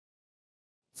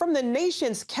From the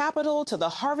nation's capital to the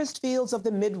harvest fields of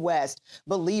the Midwest,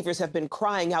 believers have been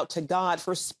crying out to God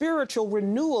for spiritual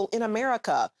renewal in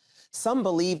America. Some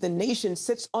believe the nation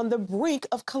sits on the brink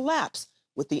of collapse,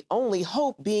 with the only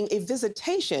hope being a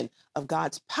visitation of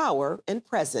God's power and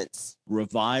presence.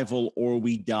 Revival or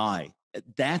we die.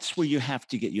 That's where you have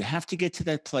to get. You have to get to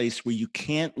that place where you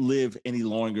can't live any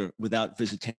longer without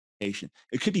visitation.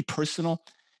 It could be personal.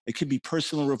 It could be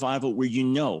personal revival where you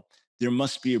know there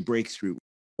must be a breakthrough.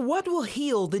 What will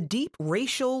heal the deep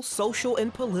racial, social,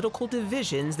 and political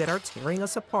divisions that are tearing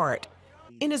us apart?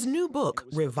 In his new book,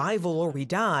 Revival or We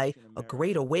Die, A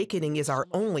Great Awakening is Our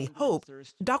Only Hope,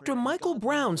 Dr. Michael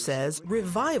Brown says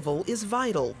revival is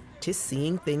vital to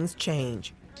seeing things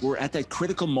change. We're at that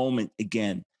critical moment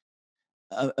again.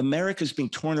 America's being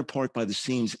torn apart by the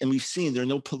seams, and we've seen there are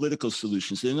no political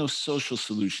solutions, there are no social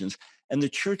solutions, and the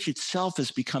church itself has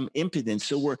become impotent.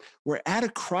 So we're at a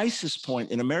crisis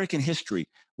point in American history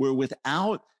where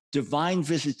without divine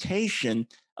visitation,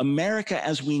 America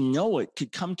as we know it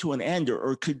could come to an end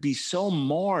or could be so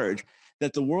marred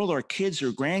that the world our kids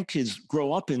or grandkids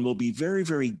grow up in will be very,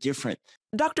 very different.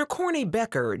 Dr. Corney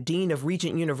Becker, Dean of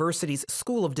Regent University's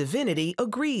School of Divinity,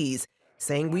 agrees,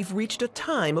 saying we've reached a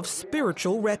time of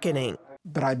spiritual reckoning.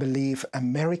 But I believe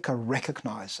America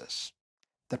recognizes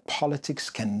that politics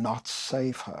cannot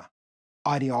save her.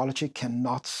 Ideology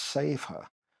cannot save her.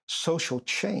 Social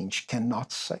change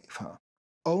cannot save her.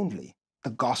 Only the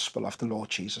gospel of the Lord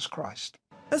Jesus Christ.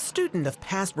 A student of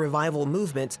past revival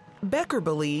movements, Becker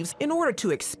believes in order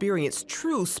to experience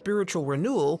true spiritual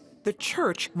renewal, the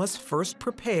church must first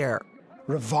prepare.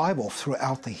 Revival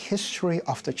throughout the history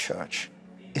of the church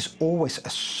is always a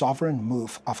sovereign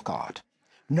move of God.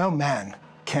 No man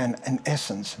can, in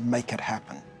essence, make it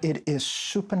happen. It is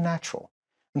supernatural.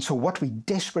 And so what we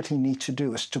desperately need to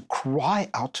do is to cry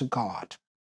out to God.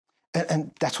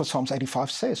 And that's what Psalms 85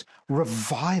 says,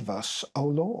 revive us, O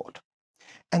Lord.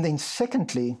 And then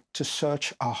secondly, to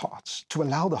search our hearts, to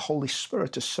allow the Holy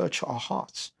Spirit to search our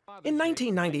hearts. In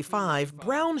 1995,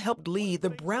 Brown helped lead the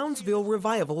Brownsville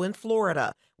Revival in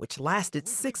Florida, which lasted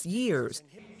 6 years.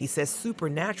 He says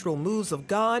supernatural moves of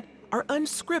God are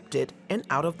unscripted and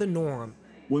out of the norm.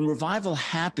 When revival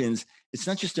happens, it's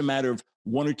not just a matter of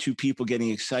one or two people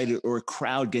getting excited or a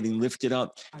crowd getting lifted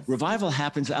up. Revival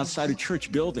happens outside of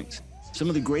church buildings. Some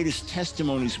of the greatest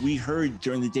testimonies we heard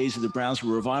during the days of the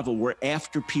Brownsville Revival were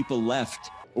after people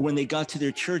left or when they got to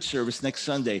their church service next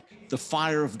Sunday, the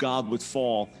fire of God would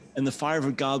fall and the fire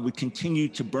of God would continue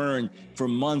to burn for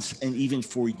months and even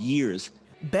for years.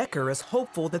 Becker is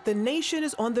hopeful that the nation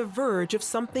is on the verge of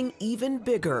something even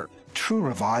bigger. True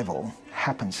revival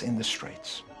happens in the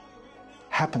streets,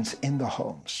 happens in the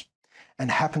homes, and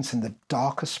happens in the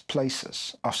darkest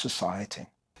places of society.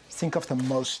 Think of the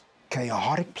most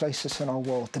chaotic places in our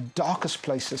world, the darkest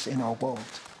places in our world.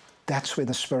 That's where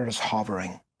the Spirit is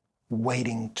hovering,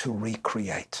 waiting to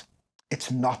recreate.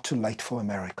 It's not too late for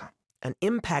America. An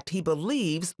impact he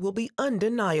believes will be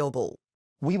undeniable.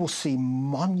 We will see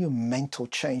monumental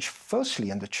change,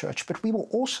 firstly in the church, but we will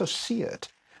also see it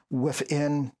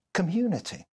within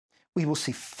community. We will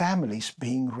see families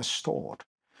being restored.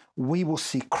 We will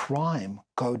see crime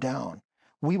go down.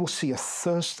 We will see a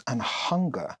thirst and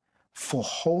hunger for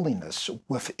holiness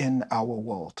within our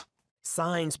world.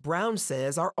 Signs, Brown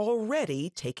says, are already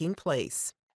taking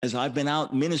place. As I've been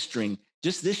out ministering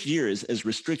just this year, as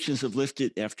restrictions have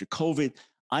lifted after COVID,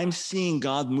 I'm seeing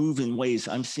God move in ways.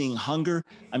 I'm seeing hunger.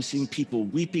 I'm seeing people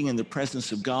weeping in the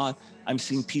presence of God. I'm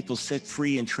seeing people set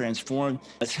free and transformed.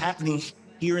 It's happening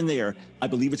here and there. I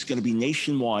believe it's going to be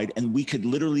nationwide, and we could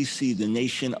literally see the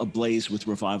nation ablaze with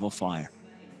revival fire.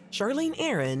 Charlene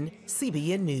Aaron,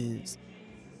 CBN News.